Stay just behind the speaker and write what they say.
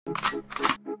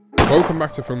Welcome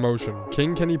back to Film Motion.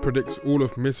 King Kenny predicts all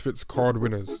of Misfits card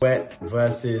winners. Wet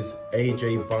versus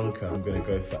AJ Bunker. I'm going to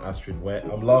go for Astrid Wet.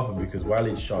 I'm laughing because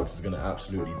Wiley Sharks is going to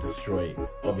absolutely destroy it.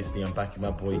 Obviously, I'm backing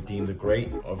my boy Dean the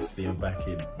Great. Obviously, I'm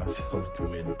backing myself to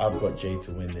win. I've got Jay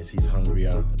to win this. He's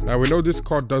hungrier. Now, we know this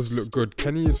card does look good.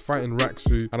 Kenny is fighting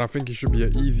Raksu, and I think it should be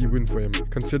an easy win for him,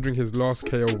 considering his last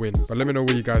KO win. But let me know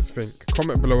what you guys think.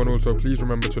 Comment below, and also please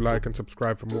remember to like and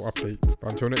subscribe for more updates.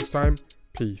 But until next time,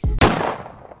 peace.